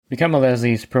Become a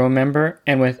Leslie's Pro member,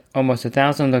 and with almost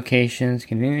 1,000 locations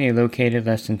conveniently located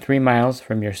less than 3 miles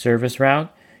from your service route,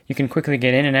 you can quickly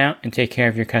get in and out and take care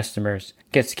of your customers.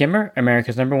 Get Skimmer,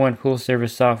 America's #1 pool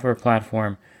service software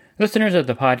platform. Listeners of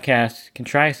the podcast can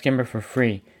try Skimmer for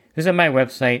free. Visit my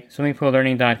website,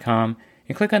 swimmingpoollearning.com,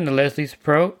 and click on the Leslie's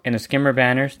Pro and the Skimmer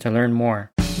banners to learn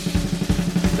more. The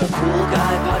Pool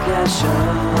Guy Podcast Show.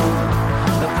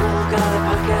 The Pool Guy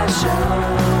Podcast Show.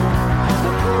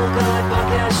 The Pool Guy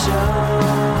Podcast Show.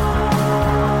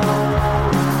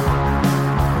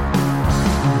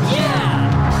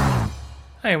 Yeah!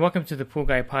 Hi, welcome to the Pool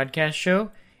Guy Podcast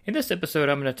Show. In this episode,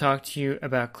 I'm going to talk to you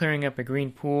about clearing up a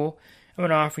green pool. I'm going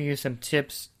to offer you some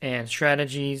tips and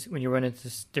strategies when you run into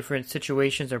different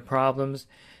situations or problems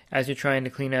as you're trying to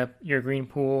clean up your green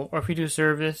pool, or if you do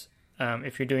service,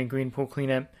 if you're doing green pool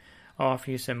cleanup, I'll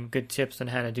offer you some good tips on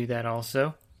how to do that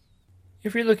also.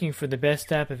 If you're looking for the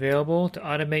best app available to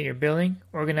automate your billing,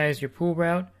 organize your pool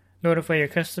route, notify your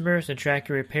customers, and track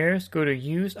your repairs, go to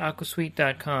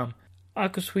useAquaSuite.com.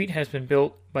 AquaSuite has been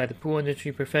built by the pool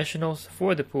industry professionals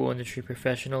for the pool industry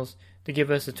professionals to give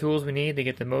us the tools we need to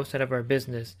get the most out of our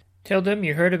business. Tell them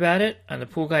you heard about it on the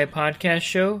Pool Guy Podcast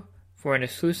Show for an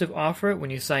exclusive offer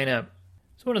when you sign up.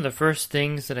 It's one of the first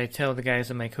things that I tell the guys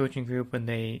in my coaching group when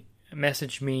they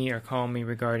message me or call me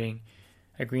regarding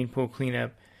a green pool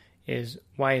cleanup is,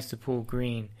 why is the pool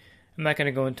green? I'm not going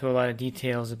to go into a lot of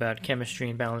details about chemistry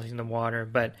and balancing the water,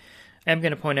 but I'm going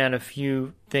to point out a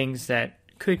few things that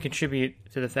could contribute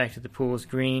to the fact that the pool is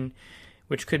green,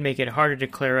 which could make it harder to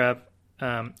clear up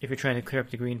if you're trying to clear up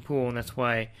the green pool, and that's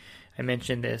why I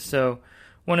mentioned this. So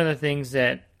one of the things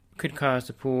that could cause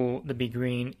the pool to be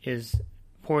green is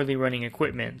poorly running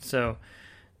equipment. So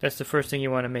that's the first thing you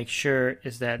want to make sure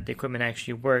is that the equipment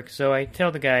actually works. So I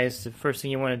tell the guys the first thing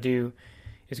you want to do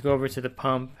is go over to the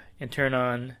pump and turn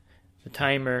on the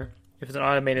timer. If it's an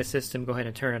automated system, go ahead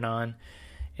and turn it on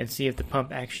and see if the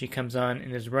pump actually comes on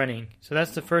and is running. So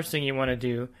that's the first thing you want to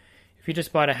do. If you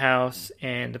just bought a house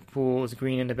and the pool is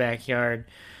green in the backyard,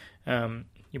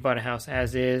 you bought a house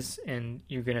as is and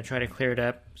you're going to try to clear it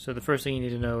up. So the first thing you need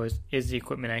to know is the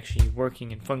equipment actually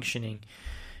working and functioning?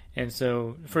 And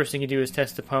so the first thing you do is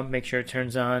test the pump, make sure it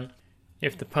turns on.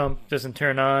 If the pump doesn't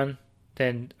turn on,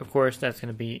 then of course that's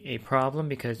going to be a problem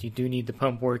because you do need the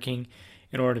pump working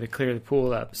in order to clear the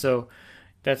pool up. So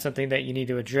that's something that you need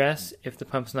to address. If the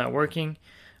pump's not working,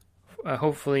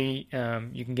 hopefully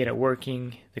you can get it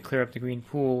working to clear up the green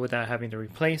pool without having to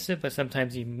replace it, but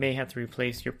sometimes you may have to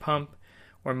replace your pump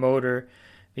or motor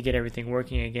to get everything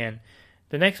working again.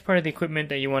 The next part of the equipment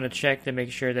that you want to check to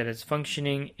make sure that it's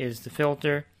functioning is the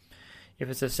filter. If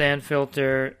it's a sand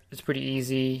filter, it's pretty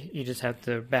easy. You just have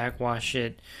to backwash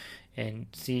it and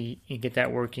see you get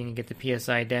that working and get the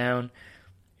PSI down.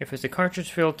 If it's a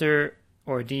cartridge filter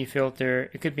or a D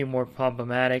filter, it could be more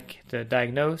problematic to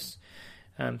diagnose.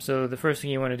 So the first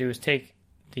thing you want to do is take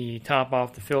the top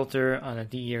off the filter on a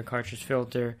DE or cartridge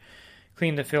filter,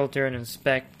 clean the filter and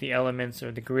inspect the elements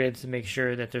or the grids to make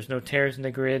sure that there's no tears in the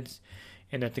grids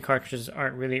and that the cartridges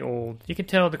aren't really old. You can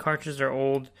tell the cartridges are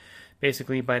old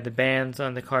basically by the bands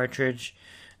on the cartridge.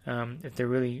 If they're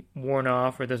really worn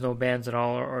off or there's no bands at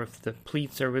all, or if the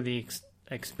pleats are really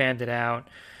expanded out,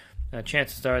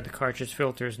 chances are the cartridge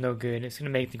filter is no good. It's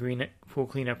going to make the green pool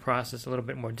cleanup process a little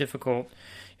bit more difficult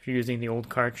if you're using the old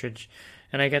cartridge.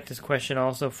 And I get this question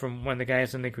also from one of the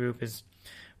guys in the group is,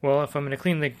 well, if I'm going to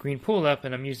clean the green pool up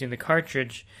and I'm using the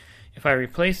cartridge, if I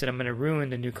replace it, I'm going to ruin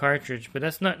the new cartridge. But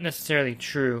that's not necessarily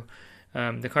true.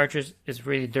 The cartridge is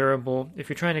really durable. If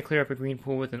you're trying to clear up a green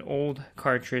pool with an old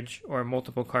cartridge or a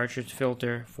multiple cartridge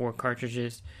filter for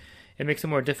cartridges, it makes it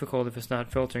more difficult if it's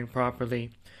not filtering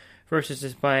properly versus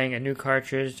just buying a new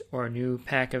cartridge or a new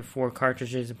pack of 4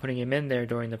 cartridges and putting them in there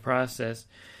during the process.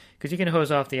 Because you can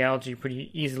hose off the algae pretty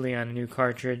easily on a new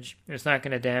cartridge. It's not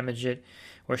going to damage it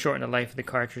or shorten the life of the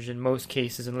cartridge in most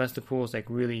cases unless the pool is like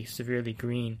really severely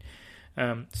green.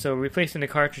 So replacing the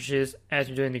cartridges as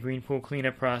you're doing the green pool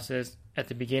cleanup process at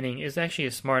the beginning is actually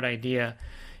a smart idea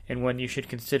and one you should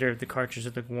consider if the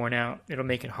cartridges look worn out. It'll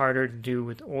make it harder to do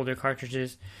with older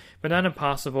cartridges, but not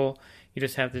impossible. You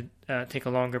just have to take a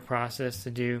longer process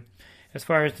to do. As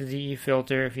far as the DE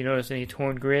filter, if you notice any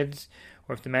torn grids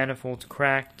or if the manifold's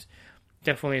cracked,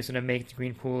 definitely it's going to make the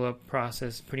green pool up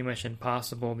process pretty much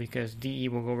impossible because DE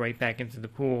will go right back into the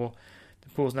pool. The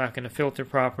pool's not going to filter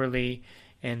properly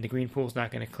and the green pool's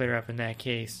not going to clear up in that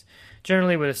case.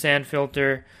 Generally with a sand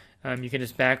filter, you can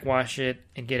just backwash it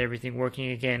and get everything working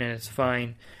again and it's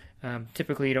fine.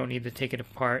 Typically you don't need to take it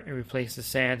apart and replace the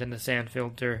sand and the sand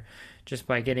filter just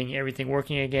by getting everything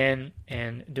working again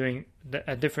and doing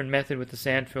a different method with the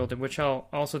sand filter, which I'll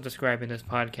also describe in this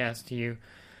podcast to you.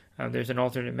 There's an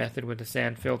alternate method with the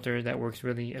sand filter that works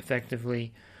really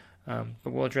effectively, but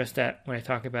we'll address that when I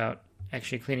talk about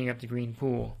actually cleaning up the green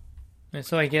pool. And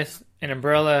so I guess an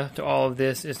umbrella to all of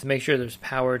this is to make sure there's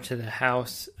power to the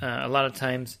house. A lot of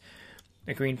times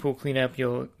a green pool cleanup,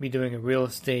 you'll be doing a real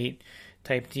estate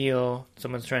type deal.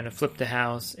 Someone's trying to flip the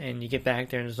house and you get back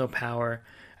there and there's no power.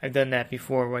 I've done that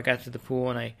before where I got to the pool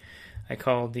and I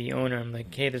called the owner. I'm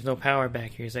like, hey, there's no power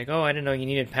back here. He's like, oh, I didn't know you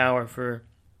needed power for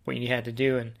what you had to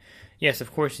do. And yes,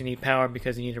 of course you need power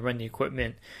because you need to run the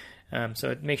equipment.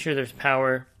 So make sure there's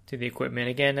power to the equipment.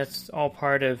 Again, that's all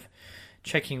part of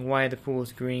checking why the pool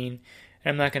is green.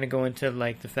 And I'm not going to go into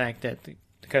like the fact that the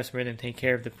customer didn't take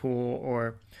care of the pool,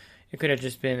 or it could have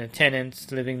just been a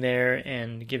tenant living there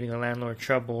and giving the landlord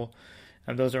trouble.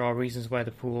 Those are all reasons why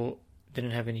the pool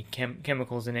didn't have any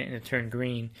chemicals in it and it turned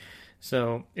green.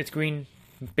 So it's green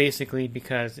basically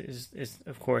because it's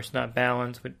of course not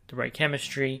balanced with the right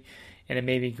chemistry, and it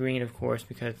may be green of course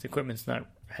because the equipment's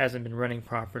hasn't been running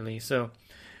properly. So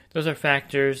those are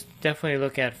factors definitely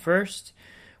look at first.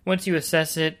 Once you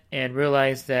assess it and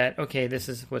realize that okay, this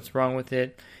is what's wrong with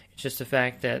it, it's just the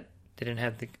fact that they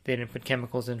didn't put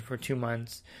chemicals in for 2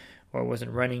 months, or it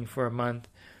wasn't running for a month.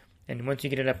 And once you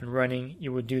get it up and running,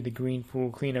 you would do the green pool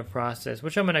cleanup process,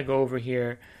 which I'm going to go over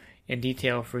here in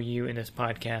detail for you in this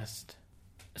podcast.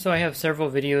 So I have several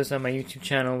videos on my YouTube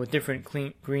channel with different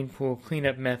green pool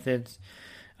cleanup methods.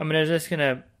 I'm just going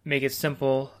to make it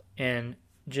simple and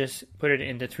just put it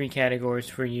into 3 categories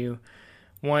for you.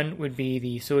 One would be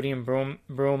the sodium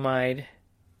bromide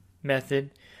method,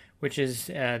 which is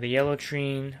the Yellow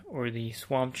Treen or the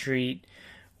Swamp Treat,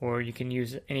 or you can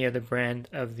use any other brand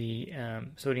of the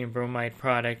sodium bromide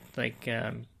product like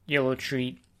Yellow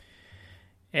Treat.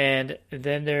 And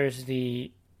then there's the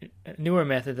newer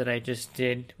method that I just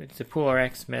did. It's the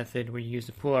PoolRx method, where you use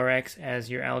the PoolRx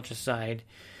as your algicide.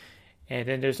 And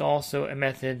then there's also a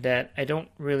method that I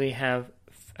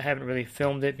haven't really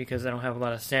filmed it because I don't have a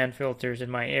lot of sand filters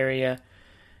in my area,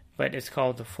 but it's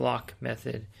called the Flock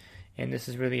method. And this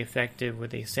is really effective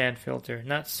with a sand filter.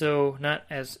 Not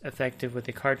as effective with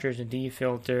the cartridge and D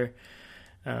filter.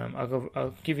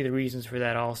 I'll give you the reasons for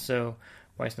that also,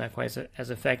 why it's not quite as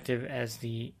effective as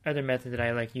the other method that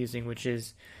I like using, which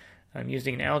is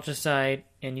using an algicide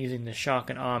and using the shock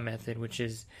and awe method, which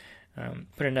is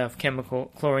put enough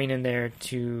chemical chlorine in there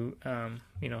to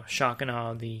shock and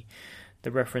awe the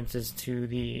references to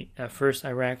the first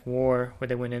Iraq war, where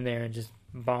they went in there and just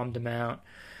bombed them out.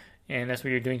 And that's what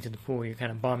you're doing to the pool. You're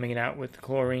kind of bombing it out with the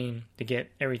chlorine to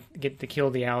to kill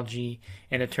the algae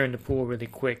and to turn the pool really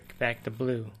quick back to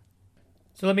blue.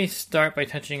 So let me start by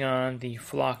touching on the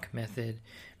Flock method.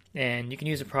 And you can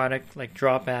use a product like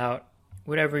Dropout,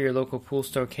 whatever your local pool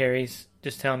store carries.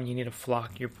 Just tell them you need to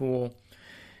flock your pool.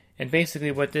 And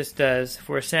basically what this does,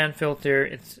 for a sand filter,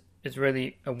 it's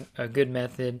really a good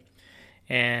method.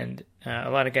 And a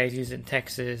lot of guys use it in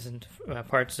Texas and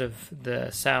parts of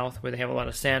the South where they have a lot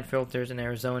of sand filters in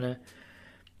Arizona.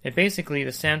 And basically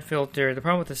the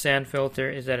problem with the sand filter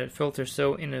is that it filters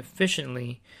so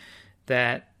inefficiently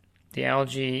that the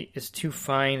algae is too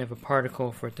fine of a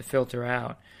particle for it to filter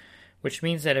out. Which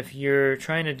means that if you're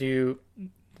trying to do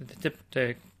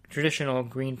the traditional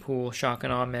green pool shock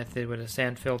and awe method with a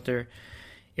sand filter,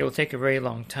 it will take a very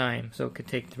long time. So it could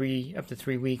take up to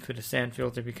 3 weeks with a sand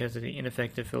filter because of the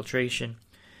ineffective filtration.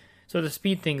 So to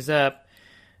speed things up,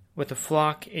 what the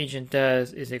Flock agent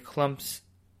does is it clumps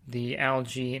the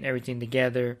algae and everything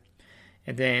together,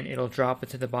 and then it'll drop it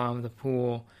to the bottom of the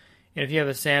pool. And if you have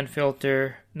a sand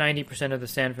filter, 90% of the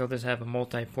sand filters have a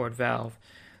multi-port valve.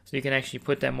 So you can actually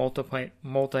put that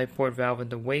multi-port valve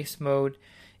into waste mode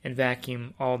and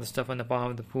vacuum all the stuff on the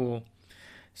bottom of the pool.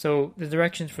 So the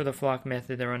directions for the Flock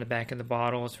method are on the back of the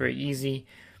bottle. It's very easy.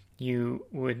 You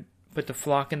would put the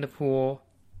Flock in the pool.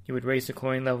 You would raise the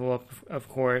chlorine level up, of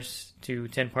course, to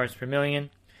 10 parts per million.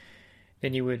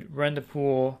 Then you would run the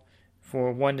pool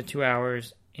for 1 to 2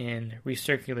 hours in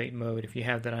recirculate mode if you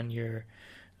have that on your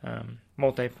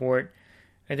multi-port.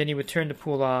 And then you would turn the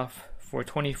pool off for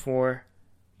 24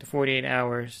 to 48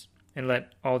 hours and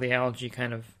let all the algae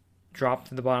kind of drop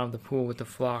to the bottom of the pool with the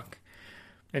Flock.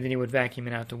 And then you would vacuum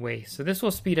it out to waste. So this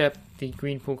will speed up the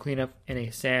green pool cleanup in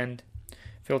a sand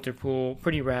filter pool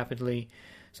pretty rapidly.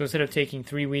 So instead of taking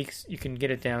 3 weeks, you can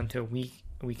get it down to a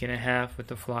week and a half with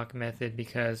the Flock method,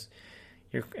 because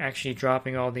you're actually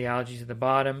dropping all the algae to the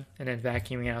bottom and then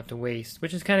vacuuming out to waste,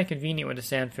 which is kind of convenient with a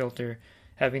sand filter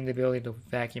having the ability to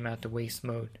vacuum out to waste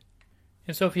mode.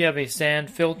 And so if you have a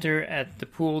sand filter at the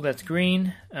pool that's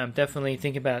green, definitely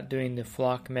think about doing the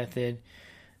Flock method.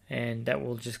 And that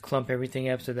will just clump everything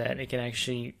up so that it can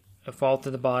actually fall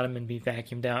to the bottom and be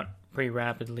vacuumed out pretty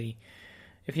rapidly.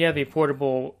 if you have a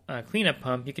portable cleanup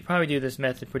pump, you could probably do this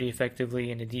method pretty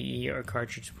effectively in a DE or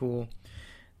cartridge pool.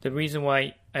 The reason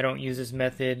why I don't use this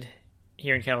method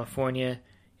here in California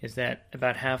is that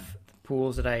about half the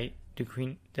pools that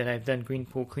I've done green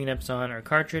pool cleanups on are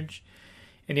cartridge,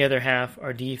 and the other half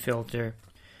are DE filter.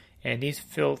 And these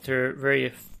filter very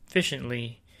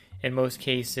efficiently in most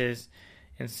cases,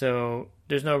 and so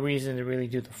there's no reason to really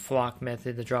do the flock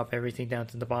method to drop everything down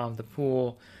to the bottom of the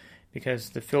pool, because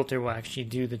the filter will actually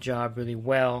do the job really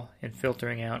well in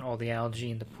filtering out all the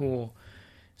algae in the pool.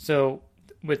 So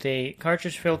with a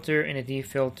cartridge filter and a DE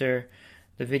filter,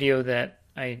 the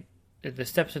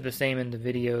steps are the same in the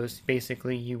videos.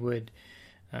 Basically, you would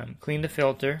clean the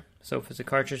filter. So if it's a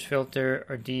cartridge filter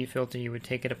or DE filter, you would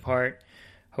take it apart,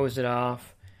 hose it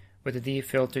off. With the DE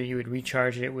filter, you would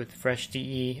recharge it with fresh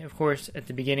DE. Of course, at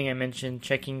the beginning I mentioned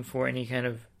checking for any kind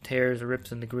of tears or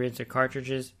rips in the grids or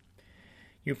cartridges.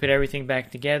 You put everything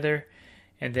back together,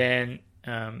 and then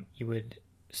you would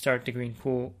start the green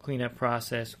pool cleanup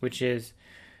process, which is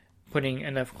putting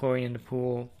enough chlorine in the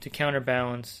pool to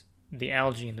counterbalance the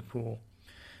algae in the pool.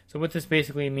 So what this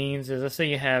basically means is, let's say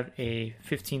you have a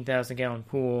 15,000 gallon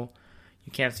pool,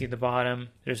 you can't see the bottom,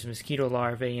 there's mosquito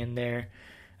larvae in there.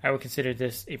 I would consider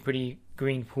this a pretty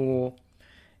green pool,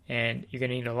 and you're going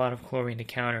to need a lot of chlorine to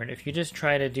counter it. If you just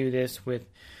try to do this with,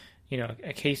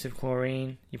 a case of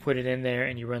chlorine, you put it in there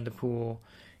and you run the pool,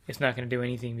 it's not going to do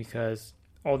anything because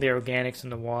all the organics in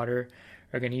the water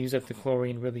are going to use up the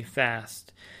chlorine really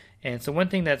fast. And so one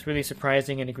thing that's really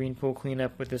surprising in a green pool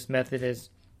cleanup with this method is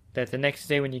that the next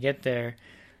day when you get there,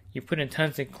 you put in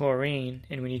tons of chlorine,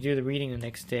 and when you do the reading the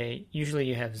next day, usually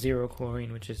you have 0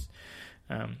 chlorine, which is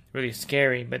really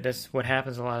scary, but that's what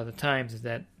happens a lot of the times, is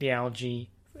that the algae,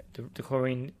 the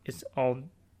chlorine is all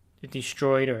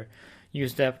destroyed or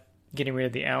used up, getting rid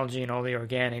of the algae and all the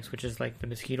organics, which is like the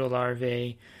mosquito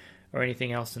larvae or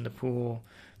anything else in the pool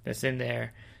that's in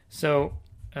there. So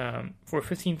for a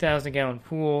 15,000 gallon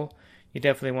pool, you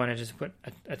definitely want to just put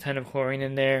a ton of chlorine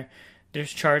in there.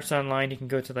 There's charts online. You can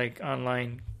go to like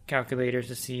online calculators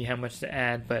to see how much to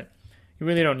add, but you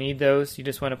really don't need those. You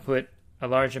just want to put a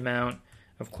large amount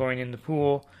of chlorine in the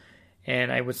pool, and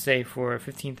I would say for a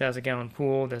 15,000 gallon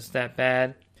pool that's that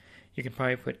bad, you can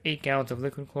probably put 8 gallons of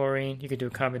liquid chlorine. You could do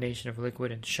a combination of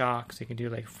liquid and shock, so you can do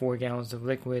like 4 gallons of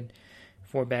liquid,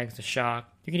 4 bags of shock.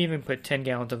 You can even put 10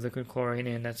 gallons of liquid chlorine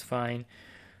in, that's fine.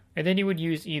 And then you would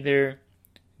use either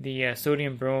the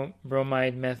sodium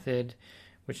bromide method,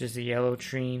 which is the yellow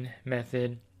trine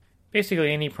method.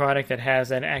 Basically any product that has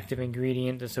that active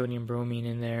ingredient, the sodium bromine,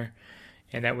 in there,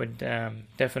 and that would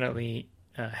definitely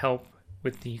help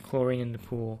with the chlorine in the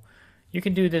pool. You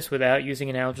can do this without using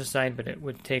an algicide, but it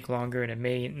would take longer and it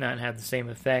may not have the same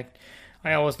effect.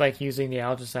 I always like using the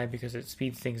algicide because it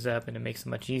speeds things up and it makes it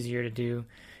much easier to do,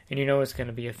 and it's going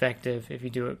to be effective if you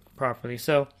do it properly.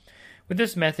 So with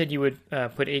this method, you would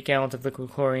put 8 gallons of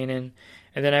liquid chlorine in,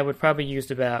 and then I would probably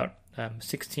use about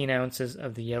 16 ounces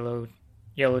of the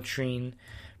yellow trine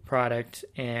product,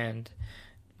 and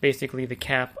basically the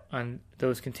cap on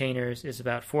those containers is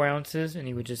about 4 ounces, and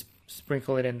you would just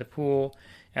sprinkle it in the pool,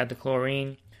 add the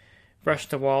chlorine, brush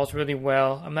the walls really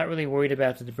well. I'm not really worried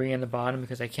about the debris on the bottom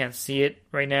because I can't see it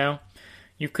right now.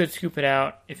 You could scoop it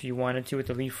out if you wanted to with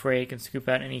the leaf rake and scoop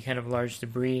out any kind of large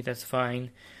debris, that's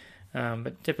fine.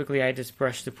 But typically I just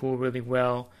brush the pool really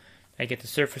well. I get the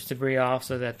surface debris off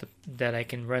so that I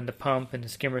can run the pump and the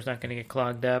skimmer's not going to get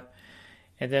clogged up.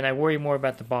 And then I worry more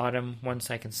about the bottom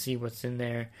once I can see what's in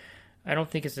there. I don't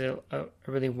think it's a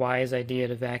really wise idea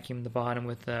to vacuum the bottom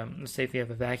with, let's say if you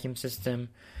have a vacuum system,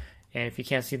 and if you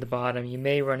can't see the bottom, you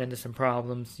may run into some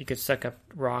problems. You could suck up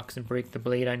rocks and break the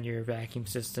blade on your vacuum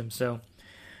system. So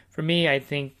for me, I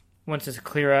think once it's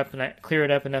clear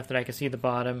it up enough that I can see the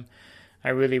bottom, I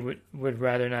really would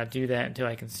rather not do that until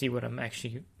I can see what I'm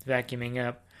actually vacuuming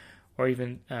up, or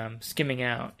even skimming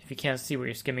out. If you can't see what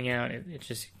you're skimming out, it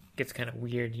just gets kind of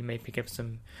weird. You may pick up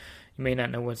you may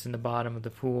not know what's in the bottom of the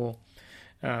pool.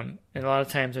 And a lot of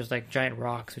times there's like giant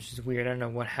rocks, which is weird. I don't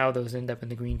know how those end up in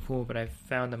the green pool, but I've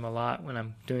found them a lot when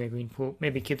I'm doing a green pool.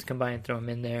 Maybe kids come by and throw them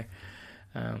in there.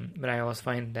 But I always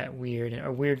find that weird.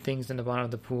 Or weird things in the bottom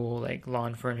of the pool, like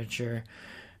lawn furniture,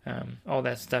 all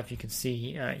that stuff you can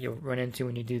see you'll run into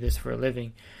when you do this for a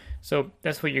living. So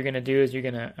that's what you're going to do, is you're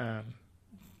going to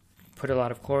put a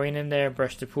lot of chlorine in there,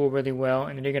 brush the pool really well,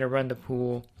 and then you're going to run the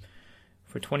pool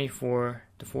for 24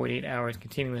 to 48 hours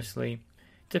continuously.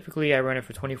 Typically, I run it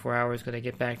for 24 hours because I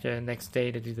get back there the next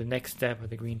day to do the next step of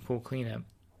the green pool cleanup.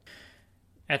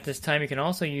 At this time, you can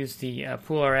also use the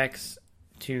Pool RX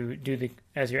to do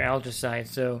as your algicide.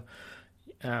 So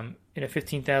in a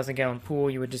 15,000 gallon pool,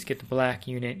 you would just get the black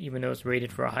unit, even though it's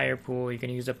rated for a higher pool. You're going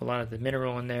to use up a lot of the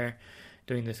mineral in there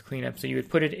doing this cleanup. So you would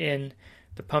put it in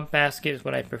the pump basket is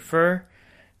what I prefer.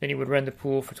 Then you would run the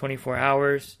pool for 24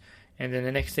 hours. And then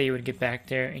the next day you would get back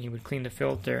there and you would clean the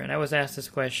filter. And I was asked this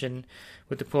question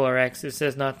with the Pool RX. It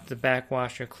says not to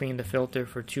backwash or clean the filter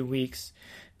for 2 weeks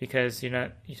because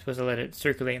you're supposed to let it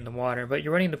circulate in the water. But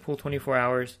you're running the pool 24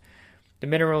 hours. The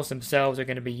minerals themselves are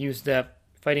going to be used up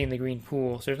fighting the green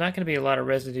pool. So there's not going to be a lot of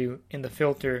residue in the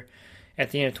filter at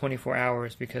the end of 24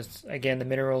 hours because, again, the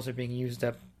minerals are being used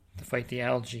up to fight the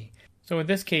algae. So in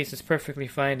this case, it's perfectly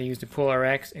fine to use the Pool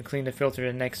RX and clean the filter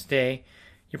the next day.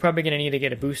 You're probably going to need to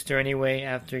get a booster anyway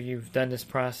after you've done this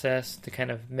process to kind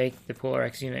of make the Pool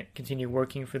RX unit continue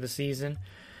working for the season.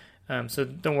 So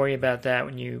don't worry about that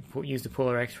when you use the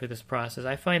Pool RX for this process.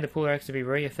 I find the Pool RX to be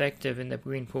very effective in the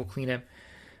green pool cleanup.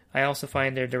 I also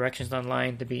find their directions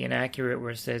online to be inaccurate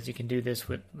where it says you can do this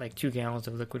with like 2 gallons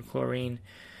of liquid chlorine.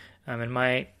 In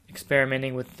my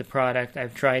experimenting with the product,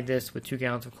 I've tried this with 2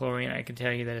 gallons of chlorine. I can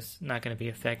tell you that it's not going to be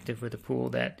effective with a pool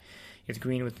that is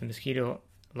green with the mosquito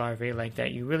larvae like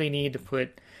that. You really need to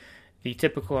put the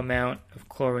typical amount of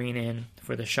chlorine in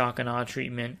for the shock and awe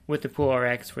treatment with the Pool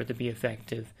RX for it to be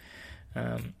effective.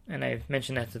 And I've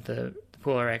mentioned that to the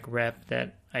Pool RX rep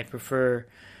that I prefer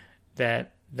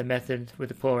that the method with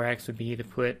the Pool RX would be to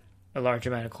put a large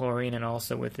amount of chlorine and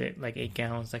also with it like 8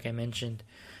 gallons like I mentioned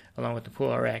along with the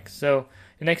Pool RX. So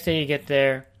the next day you get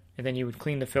there and then you would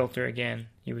clean the filter again.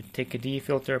 You would take a DE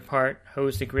filter apart,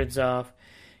 hose the grids off,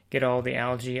 get all the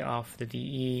algae off the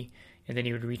DE, and then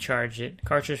you would recharge it.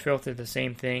 Cartridge filter, the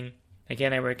same thing.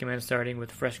 Again, I recommend starting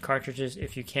with fresh cartridges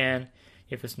if you can,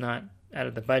 if it's not out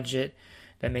of the budget.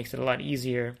 That makes it a lot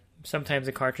easier. Sometimes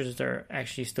the cartridges are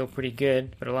actually still pretty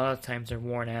good, but a lot of times they're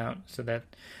worn out, so that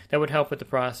would help with the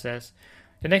process.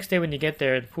 The next day when you get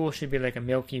there, the pool should be like a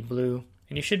milky blue,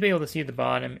 and you should be able to see the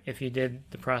bottom if you did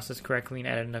the process correctly and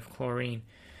added enough chlorine.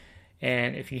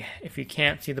 And if you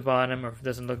can't see the bottom or if it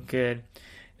doesn't look good,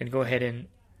 then go ahead and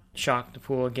shock the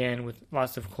pool again with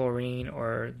lots of chlorine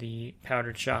or the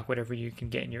powdered shock, whatever you can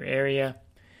get in your area,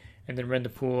 and then run the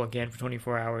pool again for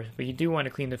 24 hours. But you do want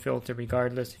to clean the filter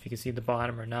regardless if you can see the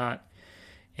bottom or not,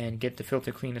 and get the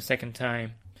filter clean a second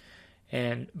time.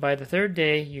 And by the third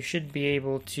day, you should be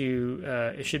able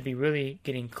to, it should be really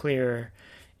getting clearer.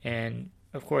 And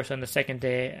of course, on the second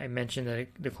day, I mentioned that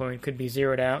the chlorine could be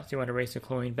zeroed out, so you want to raise the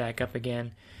chlorine back up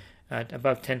again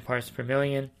above 10 parts per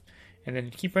million. And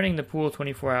then keep running the pool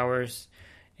 24 hours.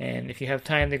 And if you have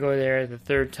time to go there the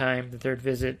third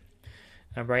visit,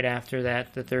 right after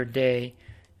that, the third day,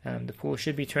 the pool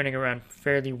should be turning around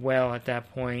fairly well at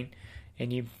that point,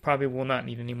 and you probably will not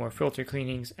need any more filter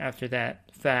cleanings after that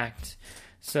fact.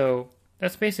 So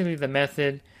that's basically the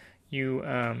method. You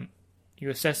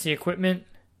assess the equipment,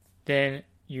 then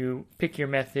you pick your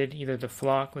method, either the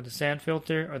flock with the sand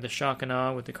filter or the shock and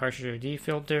awe with the cartridge or D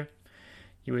filter.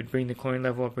 You would bring the chlorine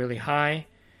level up really high.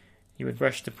 You would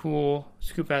brush the pool,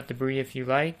 scoop out debris if you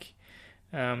like,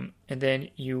 and then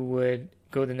you would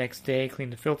go the next day, clean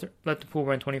the filter, let the pool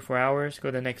run 24 hours, go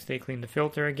the next day, clean the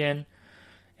filter again,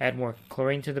 add more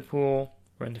chlorine to the pool,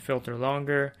 run the filter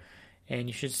longer, and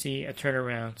you should see a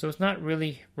turnaround. So it's not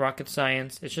really rocket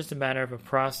science, it's just a matter of a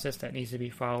process that needs to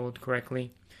be followed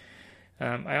correctly.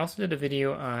 I also did a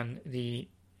video on the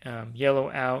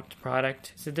Yellow Out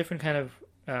product. It's a different kind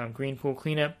of green pool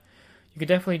cleanup. You could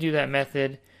definitely do that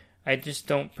method. I just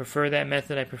don't prefer that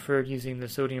method. I preferred using the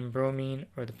sodium bromine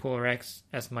or the Pool RX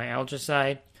as my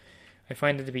algicide. I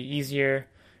find it to be easier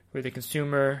for the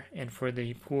consumer and for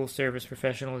the pool service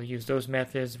professional to use those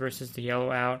methods versus the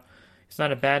Yellow Out. It's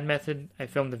not a bad method. I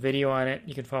filmed a video on it.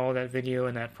 You can follow that video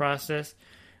and that process.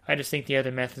 I just think the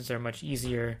other methods are much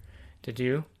easier to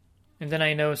do. And then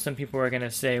I know some people are going to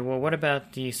say, well, what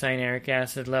about the cyanuric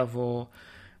acid level?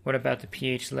 What about the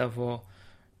pH level?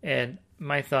 And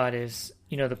my thought is,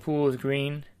 the pool is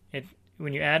green.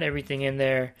 When you add everything in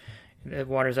there, the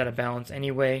water's out of balance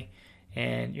anyway,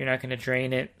 and you're not going to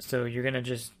drain it, so you're going to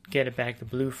just get it back to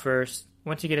blue first.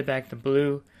 Once you get it back to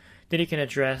blue, then you can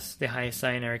address the high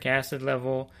cyanuric acid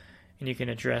level, and you can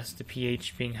address the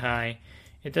pH being high.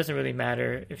 It doesn't really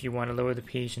matter if you want to lower the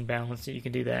pH and balance it. You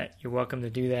can do that. You're welcome to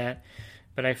do that.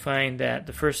 But I find that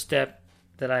the first step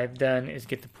that I've done is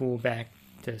get the pool back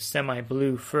to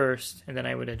semi-blue first, and then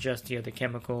I would adjust the other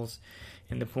chemicals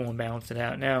in the pool and balance it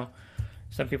out. Now,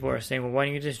 some people are saying, well, why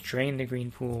don't you just drain the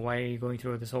green pool? Why are you going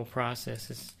through this whole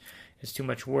process? It's too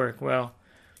much work. Well,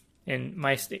 in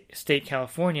my state,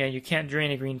 California, you can't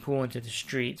drain a green pool into the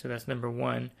street, so that's number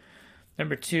one.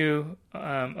 Number two,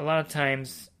 a lot of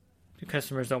times the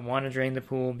customers don't want to drain the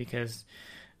pool because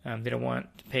they don't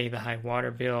want to pay the high water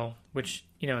bill. which,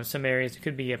 in some areas it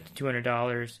could be up to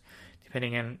 $200,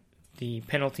 depending on the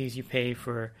penalties you pay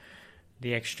for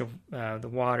the extra, the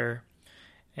water.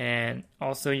 And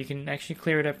also you can actually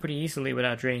clear it up pretty easily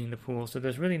without draining the pool. So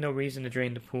there's really no reason to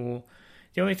drain the pool.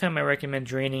 The only time I recommend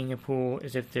draining a pool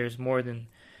is if there's more than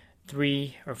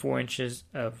 3 or 4 inches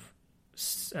of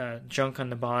junk on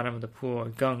the bottom of the pool, or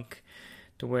gunk,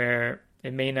 to where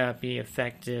it may not be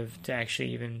effective to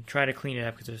actually even try to clean it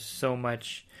up because there's so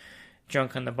much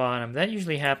junk on the bottom. That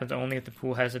usually happens only if the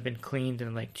pool hasn't been cleaned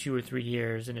in like 2 or 3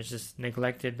 years and it's just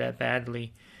neglected that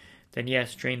badly. Then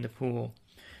yes, drain the pool.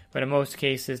 But in most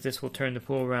cases, this will turn the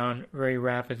pool around very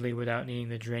rapidly without needing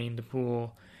to drain the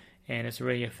pool, and it's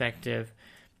really effective.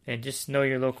 And just know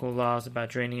your local laws about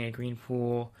draining a green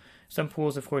pool. Some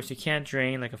pools, of course, you can't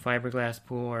drain, like a fiberglass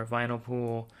pool or a vinyl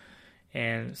pool.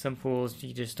 And some pools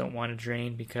you just don't want to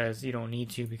drain because you don't need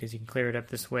to, because you can clear it up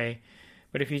this way.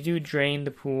 But if you do drain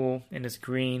the pool and it's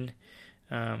green,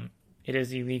 it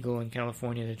is illegal in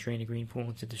California to drain a green pool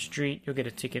into the street. You'll get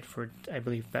a ticket for, I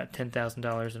believe, about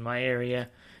 $10,000 in my area.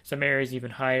 Some areas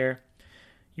even higher.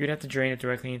 You would have to drain it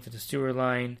directly into the sewer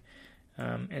line.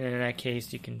 And in that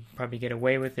case, you can probably get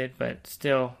away with it. But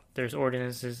still, there's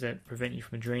ordinances that prevent you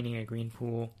from draining a green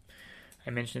pool. I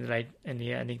mentioned that I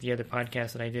think the other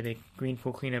podcast that I did a green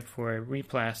pool cleanup for a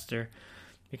replaster,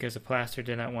 because the plaster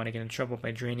did not want to get in trouble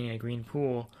by draining a green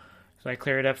pool. So I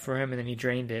cleared it up for him, and then he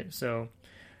drained it. So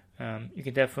you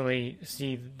can definitely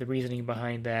see the reasoning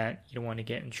behind that. You don't want to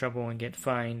get in trouble and get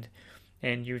fined.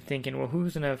 And you're thinking, well,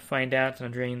 who's going to find out that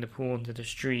I'm draining the pool into the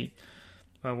street?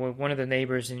 Well, one of the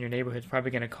neighbors in your neighborhood is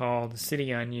probably going to call the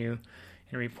city on you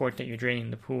and report that you're draining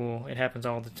the pool. It happens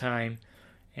all the time,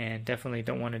 and definitely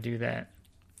don't want to do that.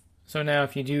 So now,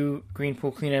 if you do green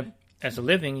pool cleanup as a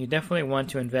living, you definitely want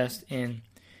to invest in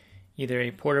either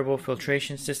a portable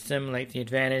filtration system like the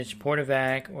Advantage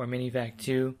PortaVac or MiniVac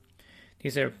 2.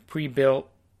 These are pre-built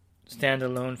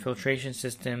standalone filtration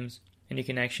systems, and you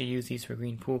can actually use these for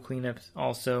green pool cleanups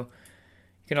also.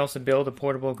 You can also build a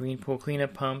portable green pool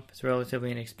cleanup pump. It's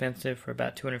relatively inexpensive, for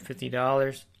about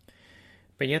 $250.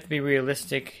 But you have to be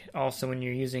realistic also when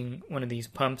you're using one of these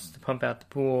pumps to pump out the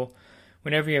pool.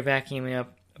 Whenever you're vacuuming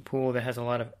up a pool that has a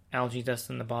lot of algae dust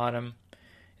in the bottom,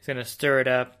 it's going to stir it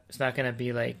up. It's not going to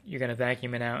be like you're going to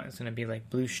vacuum it out. It's going to be like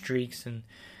blue streaks, and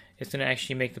it's going to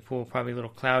actually make the pool probably a little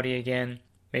cloudy again,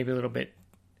 maybe a little bit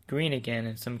green again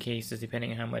in some cases,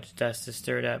 depending on how much dust is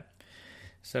stirred up.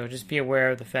 So just be aware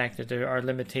of the fact that there are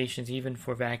limitations even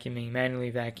for vacuuming,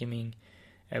 manually vacuuming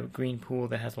a green pool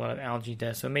that has a lot of algae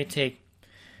dust. So it may take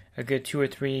a good 2 or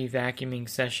 3 vacuuming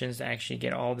sessions to actually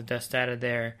get all the dust out of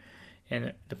there,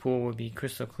 and the pool will be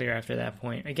crystal clear after that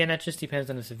point. Again, that just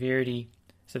depends on the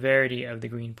severity of the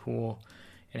green pool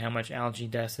and how much algae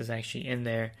dust is actually in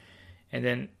there. And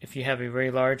then if you have a very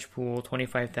large pool,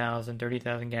 25,000,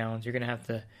 30,000 gallons, you're going to have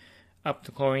to up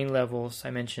the chlorine levels.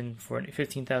 I mentioned for a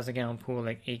 15,000 gallon pool,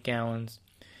 like 8 gallons.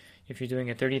 If you're doing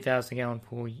a 30,000 gallon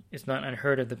pool, it's not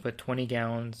unheard of to put 20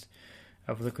 gallons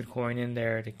of liquid chlorine in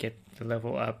there to get the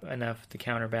level up enough to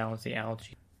counterbalance the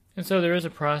algae. And so there is a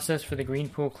process for the green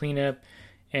pool cleanup,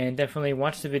 and definitely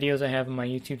watch the videos I have on my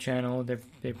YouTube channel.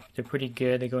 They're pretty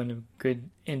good. They go into good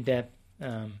in-depth.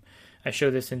 I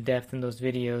show this in depth in those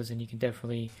videos, and you can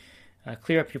definitely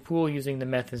clear up your pool using the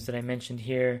methods that I mentioned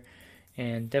here.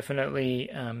 And definitely,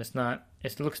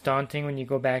 it looks daunting when you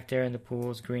go back there and the pool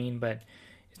is green, but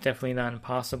it's definitely not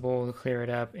impossible to clear it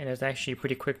up. And it's actually a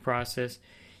pretty quick process.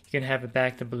 You can have it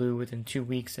back to blue within 2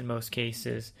 weeks in most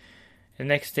cases. The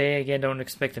next day, again, don't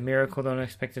expect a miracle. Don't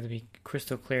expect it to be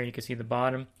crystal clear. You can see the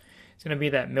bottom. It's going to be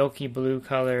that milky blue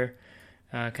color,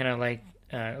 kind of like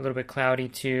a little bit cloudy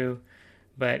too.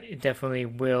 But it definitely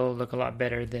will look a lot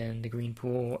better than the green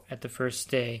pool at the first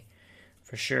day,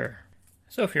 for sure.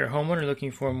 So if you're a homeowner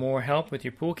looking for more help with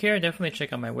your pool care, definitely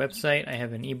check out my website. I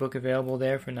have an ebook available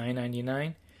there for $9.99.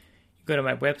 You go to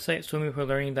my website,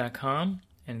 swimmingpoollearning.com,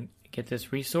 and get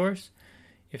this resource.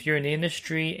 If you're in the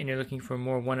industry and you're looking for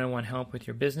more one-on-one help with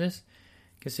your business,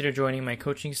 consider joining my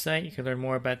coaching site. You can learn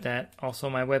more about that also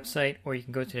on my website, or you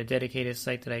can go to the dedicated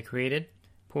site that I created,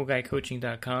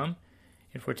 poolguycoaching.com.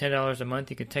 And for $10 a month,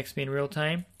 you can text me in real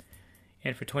time.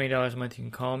 And for $20 a month, you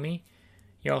can call me.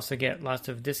 You also get lots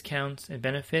of discounts and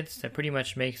benefits that pretty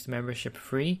much makes the membership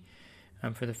free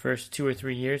for the first 2 or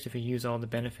 3 years if you use all the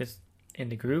benefits in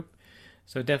the group.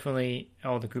 So definitely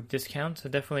all the group discounts. So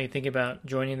definitely think about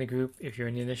joining the group if you're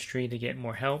in the industry to get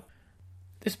more help.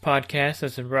 This podcast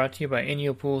has been brought to you by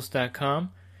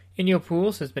InyoPools.com. Inyo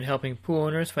Pools has been helping pool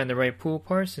owners find the right pool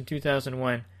parts since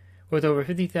 2001. With over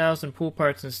 50,000 pool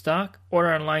parts in stock,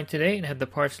 order online today and have the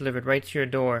parts delivered right to your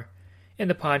door. And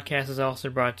the podcast is also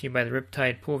brought to you by the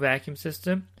Riptide Pool Vacuum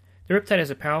System. The The Riptide is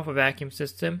a powerful vacuum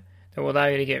system that will allow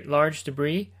you to get large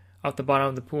debris off the bottom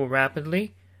of the pool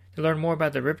rapidly. To learn more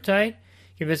about the Riptide,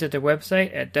 you can visit their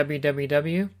website at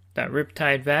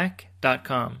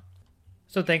www.riptidevac.com.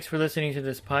 So thanks for listening to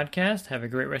this podcast. Have a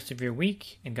great rest of your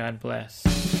week, and God bless.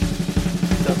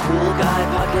 The Pool Guy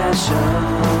Podcast Show.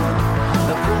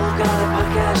 The Pool Guy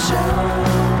Podcast Show.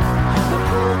 The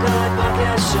Pool Guy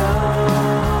Podcast Show.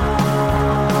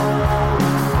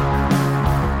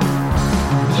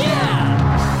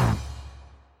 Yeah!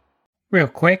 Real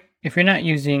quick, if you're not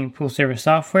using pool service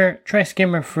software, try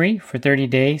Skimmer free for 30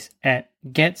 days at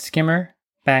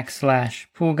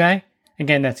getskimmer.com/poolguy.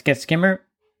 Again, that's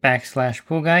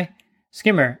getskimmer.com/poolguy.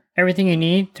 Skimmer, everything you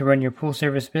need to run your pool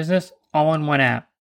service business all in one app.